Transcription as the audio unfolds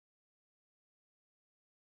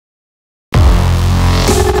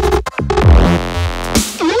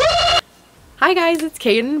Hi guys, it's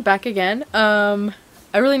Kaden, back again. I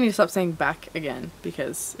really need to stop saying back again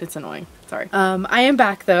because it's annoying. Sorry. I am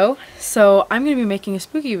back though, so I'm gonna be making a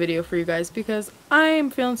spooky video for you guys because I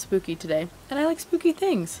am feeling spooky today and I like spooky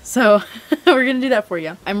things. So we're gonna do that for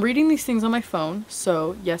you. I'm reading these things on my phone,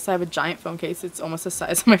 so yes, I have a giant phone case. It's almost the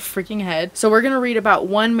size of my freaking head. So we're gonna read about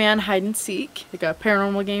one man hide and seek, like a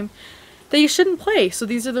paranormal game that you shouldn't play. So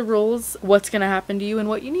these are the rules, what's gonna happen to you and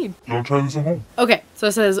what you need. Don't try this at home. Okay, so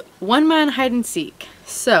it says one man hide and seek.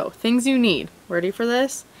 So things you need. Ready for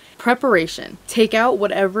this? Preparation. Take out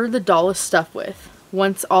whatever the doll is stuffed with.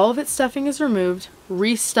 Once all of its stuffing is removed,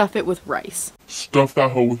 restuff it with rice. Stuff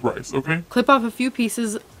that hole with rice, okay? Clip off a few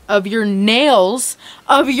pieces of your nails.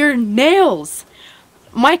 My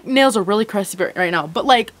nails are really crusty right now, but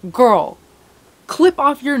like, girl, clip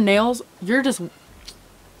off your nails. You're just...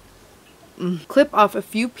 Clip off a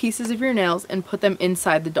few pieces of your nails and put them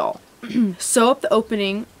inside the doll. Sew up the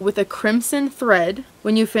opening with a crimson thread.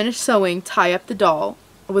 When you finish sewing, tie up the doll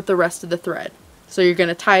with the rest of the thread. So you're going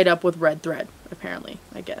to tie it up with red thread, apparently,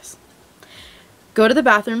 I guess. Go to the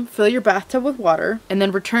bathroom, fill your bathtub with water, and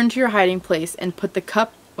then return to your hiding place and put the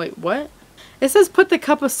cup... Wait, what? It says put the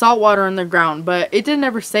cup of salt water on the ground, but it didn't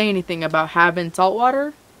ever say anything about having salt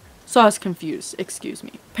water. So I was confused. Excuse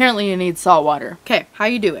me. Apparently you need salt water. Okay, how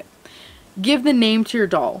you do it? Give the name to your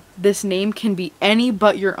doll. This name can be any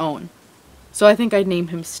but your own. So I think I'd name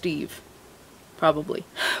him Steve. Probably.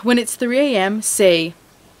 When it's 3 a.m., say,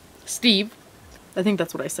 Steve. I think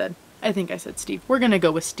that's what I said. I think I said Steve. We're gonna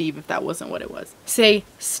go with Steve if that wasn't what it was. Say,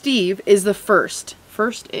 Steve is the first.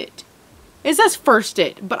 First it. It says first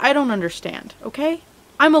it, but I don't understand, okay?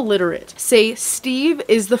 I'm illiterate. Say, Steve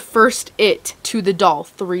is the first it to the doll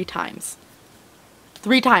 3 times.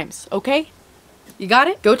 3 times, okay? You got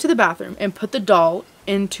it? Go to the bathroom and put the doll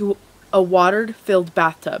into a water-filled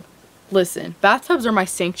bathtub. Listen, bathtubs are my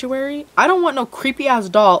sanctuary. I don't want no creepy-ass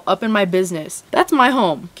doll up in my business. That's my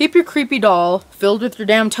home. Keep your creepy doll, filled with your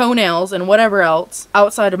damn toenails and whatever else,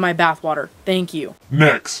 outside of my bathwater. Thank you.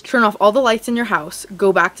 Next. Turn off all the lights in your house,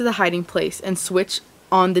 go back to the hiding place, and switch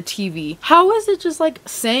on the TV. How is it just like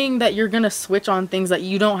saying that you're gonna switch on things that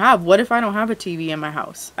you don't have? What if I don't have a TV in my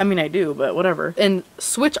house? I mean, I do, but whatever. And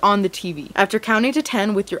switch on the TV. After counting to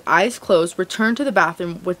 10 with your eyes closed, return to the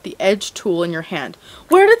bathroom with the edge tool in your hand.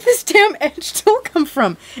 Where did this damn edge tool come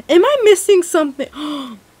from? Am I missing something?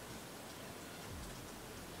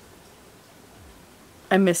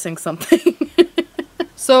 I'm missing something.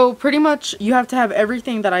 So pretty much you have to have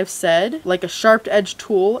everything that I've said, like a sharp edge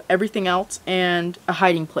tool, everything else, and a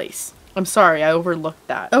hiding place. I'm sorry, I overlooked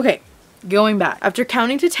that. Okay, going back. After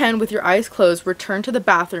counting to 10 with your eyes closed, return to the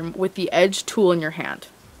bathroom with the edge tool in your hand.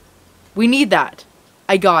 We need that.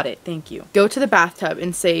 I got it. Thank you. Go to the bathtub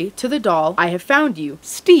and say to the doll, I have found you.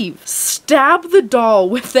 Steve, stab the doll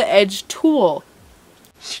with the edge tool.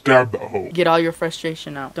 Stab that hole. Get all your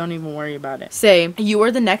frustration out. Don't even worry about it. Say, you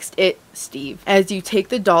are the next it, Steve, as you take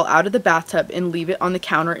the doll out of the bathtub and leave it on the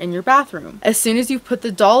counter in your bathroom. As soon as you put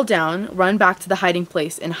the doll down, run back to the hiding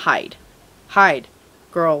place and hide. Hide,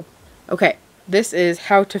 girl. Okay, this is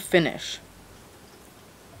how to finish.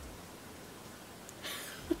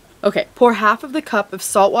 Okay, pour half of the cup of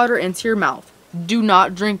salt water into your mouth. Do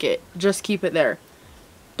not drink it. Just keep it there.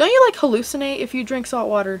 Don't you like hallucinate if you drink salt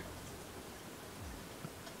water?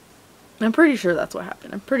 I'm pretty sure that's what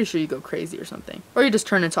happened. I'm pretty sure you go crazy or something. Or you just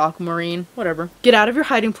turn into aquamarine. Whatever. Get out of your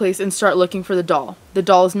hiding place and start looking for the doll. The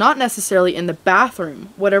doll is not necessarily in the bathroom.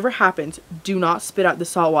 Whatever happens, do not spit out the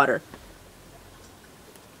salt water.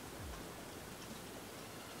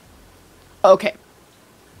 Okay.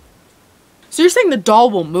 So you're saying the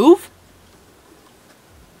doll will move?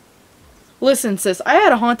 Listen, sis, I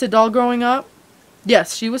had a haunted doll growing up.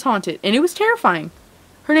 Yes, she was haunted. And it was terrifying.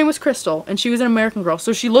 Her name was Crystal, and she was an American Girl,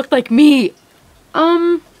 so she looked like me.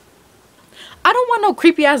 I don't want no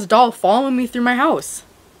creepy-ass doll following me through my house.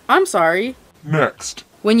 I'm sorry. Next.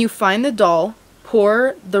 When you find the doll,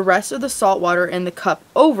 pour the rest of the salt water in the cup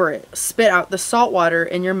over it. Spit out the salt water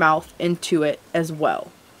in your mouth into it as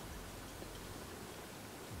well.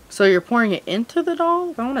 So you're pouring it into the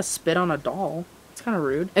doll? I don't want to spit on a doll. It's kind of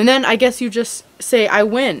rude. And then I guess you just say, I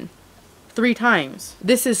win. 3 times.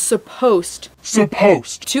 This is supposed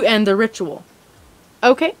to end the ritual.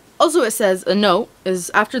 Okay. Also it says a note is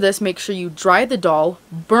after this make sure you dry the doll,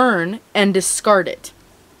 burn, and discard it.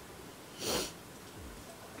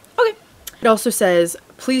 Okay. It also says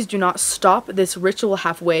please do not stop this ritual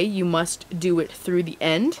halfway. You must do it through the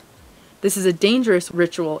end. This is a dangerous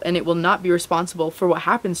ritual and it will not be responsible for what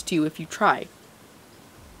happens to you if you try.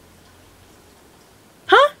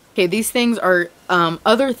 Huh? Okay, these things are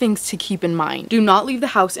other things to keep in mind. Do not leave the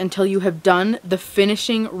house until you have done the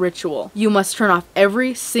finishing ritual. You must turn off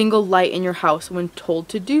every single light in your house when told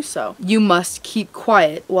to do so. You must keep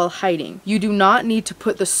quiet while hiding. You do not need to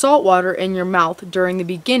put the salt water in your mouth during the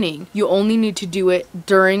beginning. You only need to do it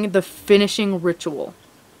during the finishing ritual.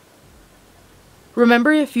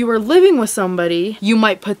 Remember, if you are living with somebody, you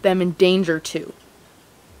might put them in danger too.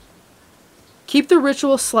 Keep the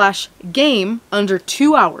ritual/game under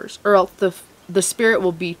 2 hours, or else the spirit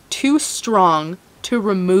will be too strong to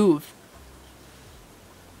remove.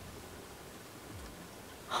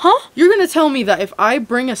 Huh? You're gonna tell me that if I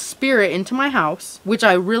bring a spirit into my house, which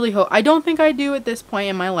I really hope, I don't think I do at this point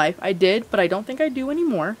in my life. I did, but I don't think I do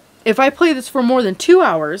anymore. If I play this for more than 2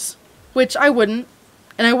 hours, which I wouldn't,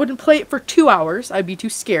 and I wouldn't play it for 2 hours, I'd be too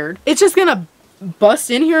scared. It's just gonna bust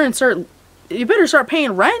in here and start. You better start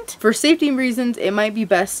paying rent. For safety reasons, it might be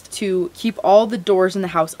best to keep all the doors in the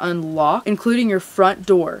house unlocked, including your front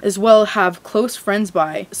door, as well have close friends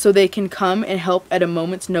by so they can come and help at a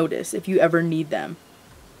moment's notice if you ever need them.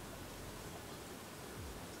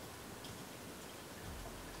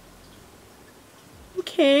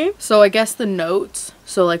 Okay. So I guess the notes,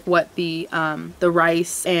 so like what the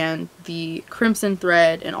rice and the crimson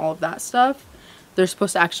thread and all of that stuff, they're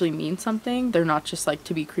supposed to actually mean something. They're not just like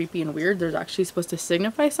to be creepy and weird. They're actually supposed to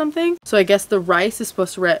signify something. So I guess the rice is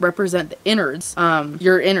supposed to represent the innards.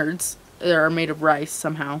 Your innards are made of rice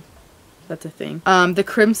somehow. That's a thing. The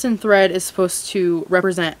crimson thread is supposed to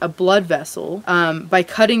represent a blood vessel. By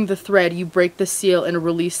cutting the thread, you break the seal and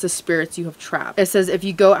release the spirits you have trapped. It says if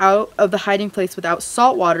you go out of the hiding place without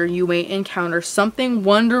salt water, you may encounter something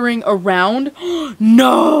wandering around.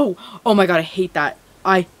 No! Oh my god, I hate that.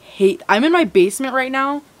 I'm in my basement right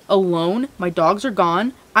now, alone. My dogs are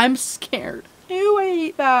gone. I'm scared. Ew, I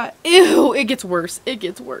hate that. Ew, it gets worse. It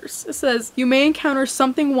gets worse. It says, you may encounter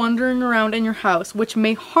something wandering around in your house which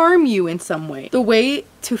may harm you in some way. The way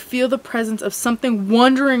to feel the presence of something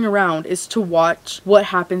wandering around is to watch what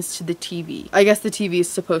happens to the TV. I guess the TV is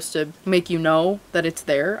supposed to make you know that it's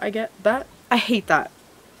there. I get that. I hate that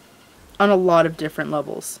on a lot of different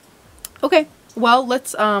levels. Okay, well,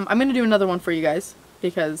 let's, I'm gonna do another one for you guys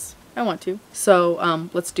because I want to. So,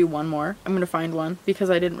 let's do one more. I'm gonna find one because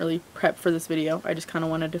I didn't really prep for this video. I just kind of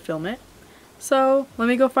wanted to film it. So, let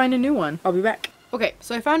me go find a new one. I'll be back. Okay,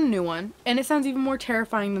 so I found a new one, and it sounds even more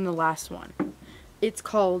terrifying than the last one. It's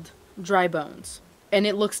called Dry Bones, and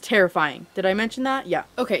it looks terrifying. Did I mention that? Yeah.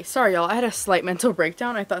 Okay, sorry y'all. I had a slight mental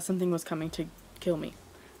breakdown. I thought something was coming to kill me.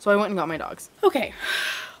 So I went and got my dogs. Okay,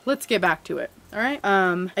 let's get back to it. Alright,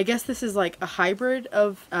 I guess this is like a hybrid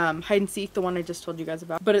of hide and seek, the one I just told you guys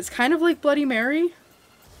about. But it's kind of like Bloody Mary.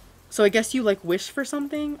 So I guess you like wish for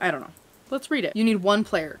something? I don't know. Let's read it. You need 1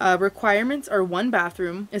 player. Requirements are 1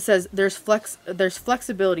 bathroom. It says there's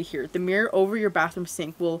flexibility here. The mirror over your bathroom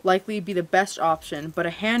sink will likely be the best option, but a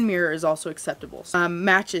hand mirror is also acceptable.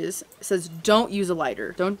 Matches. It says don't use a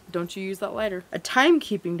lighter. Don't you use that lighter. A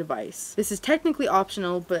timekeeping device. This is technically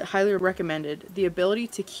optional, but highly recommended. The ability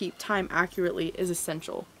to keep time accurately is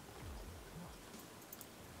essential.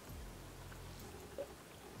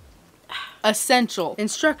 Essential.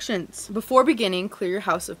 Instructions. Before beginning, clear your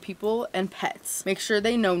house of people and pets. Make sure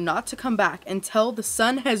they know not to come back until the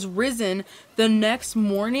sun has risen the next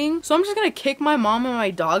morning. So I'm just gonna kick my mom and my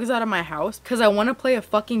dogs out of my house because I want to play a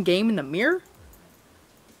fucking game in the mirror?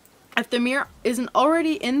 If the mirror isn't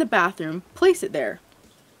already in the bathroom, place it there.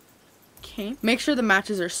 Okay. Make sure the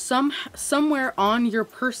matches are somewhere on your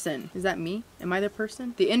person. Is that me? Am I the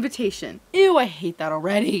person? The invitation. Ew, I hate that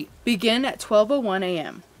already. Begin at 12:01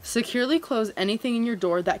 a.m. Securely close anything in your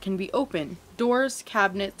door that can be open. Doors,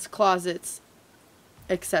 cabinets, closets,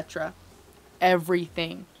 etc.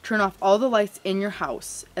 Everything. Turn off all the lights in your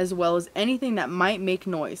house, as well as anything that might make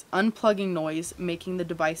noise. Unplugging noise making the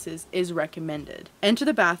devices is recommended. Enter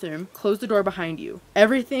the bathroom. Close the door behind you.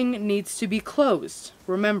 Everything needs to be closed.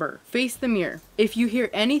 Remember, face the mirror. If you hear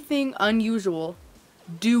anything unusual,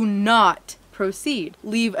 do not proceed.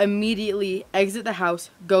 Leave immediately, exit the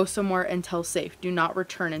house, go somewhere until safe. Do not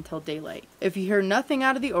return until daylight. If you hear nothing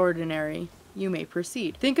out of the ordinary, you may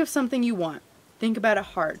proceed. Think of something you want. Think about it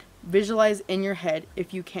hard. Visualize in your head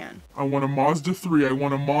if you can. I want a Mazda 3. I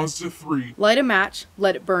want a Mazda 3. Light a match,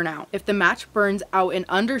 let it burn out. If the match burns out in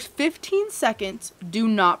under 15 seconds, do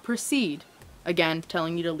not proceed. Again,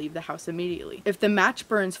 telling you to leave the house immediately. If the match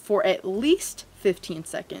burns for at least 15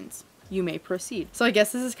 seconds, you may proceed. So I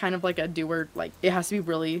guess this is kind of like a doer, like it has to be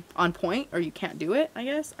really on point or you can't do it, I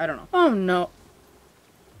guess. I don't know. Oh no.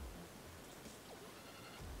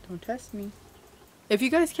 Don't test me. If you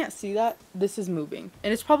guys can't see that, this is moving.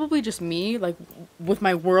 And it's probably just me, like with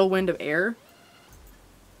my whirlwind of air.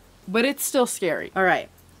 but it's still scary. All right.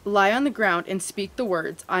 Lie on the ground and speak the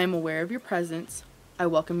words, I am aware of your presence. I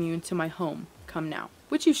welcome you into my home. Come now.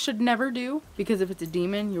 Which you should never do, because if it's a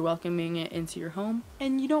demon, you're welcoming it into your home,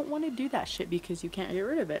 and you don't want to do that shit because you can't get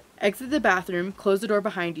rid of it. Exit the bathroom, close the door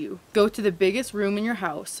behind you. Go to the biggest room in your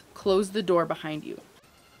house, close the door behind you.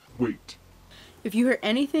 Wait. If you hear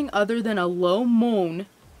anything other than a low moan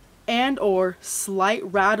and or slight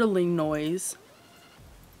rattling noise,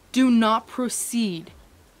 do not proceed.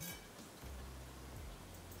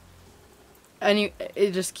 And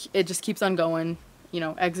it just keeps on going. You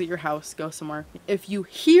know, exit your house, go somewhere. If you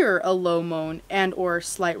hear a low moan and or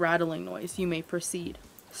slight rattling noise, you may proceed.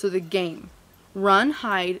 So the game. Run,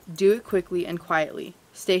 hide, do it quickly and quietly.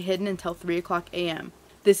 Stay hidden until 3 o'clock a.m.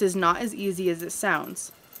 This is not as easy as it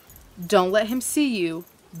sounds. Don't let him see you.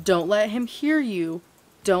 Don't let him hear you.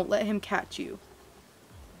 Don't let him catch you.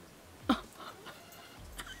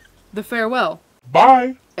 The farewell.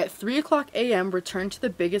 Bye. At 3 o'clock a.m., return to the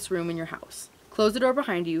biggest room in your house. Close the door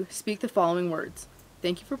behind you. Speak the following words.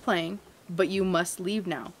 Thank you for playing, but you must leave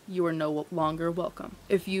now. You are no longer welcome.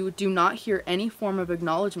 If you do not hear any form of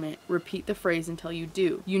acknowledgement, repeat the phrase until you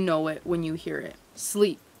do. You know it when you hear it.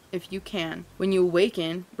 Sleep, if you can. When you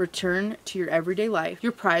awaken, return to your everyday life.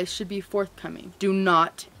 Your prize should be forthcoming. Do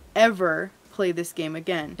not ever play this game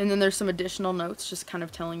again. And then there's some additional notes just kind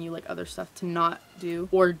of telling you like other stuff to not do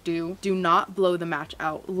or do. Do not blow the match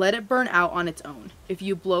out. Let it burn out on its own. If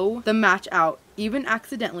you blow the match out, even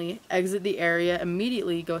accidentally, exit the area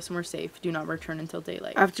immediately, go somewhere safe. Do not return until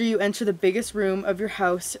daylight. After you enter the biggest room of your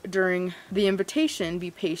house during the invitation,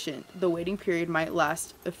 be patient. The waiting period might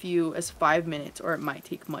last as few as 5 minutes, or it might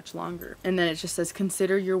take much longer. And then it just says,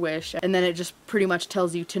 consider your wish. And then it just pretty much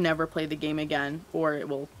tells you to never play the game again, or it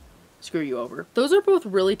will screw you over. Those are both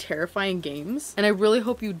really terrifying games, and I really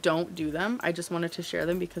hope you don't do them. I just wanted to share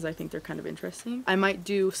them because I think they're kind of interesting. I might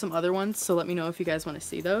do some other ones, so let me know if you guys want to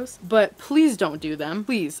see those. But please don't do them.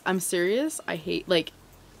 Please, I'm serious. I hate, like,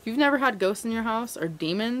 if you've never had ghosts in your house or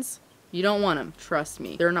demons, you don't want them. Trust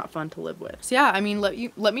me. They're not fun to live with. So yeah, I mean,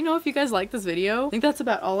 let me know if you guys like this video. I think that's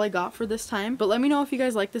about all I got for this time. But let me know if you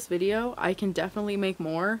guys like this video. I can definitely make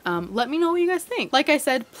more. Let me know what you guys think. Like I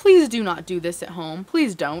said, please do not do this at home.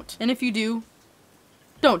 Please don't. And if you do,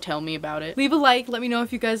 don't tell me about it. Leave a like. Let me know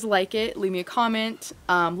if you guys like it. Leave me a comment.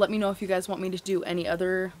 Let me know if you guys want me to do any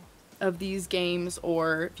other of these games,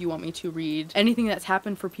 or if you want me to read anything that's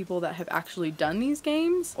happened for people that have actually done these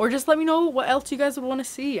games, or just let me know what else you guys would want to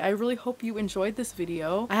see. I really hope you enjoyed this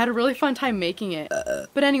video. I had a really fun time making it.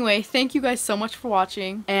 But anyway, thank you guys so much for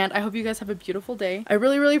watching, and I hope you guys have a beautiful day. I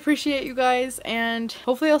really appreciate you guys, and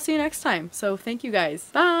hopefully I'll see you next time. So thank you guys.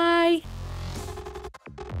 Bye!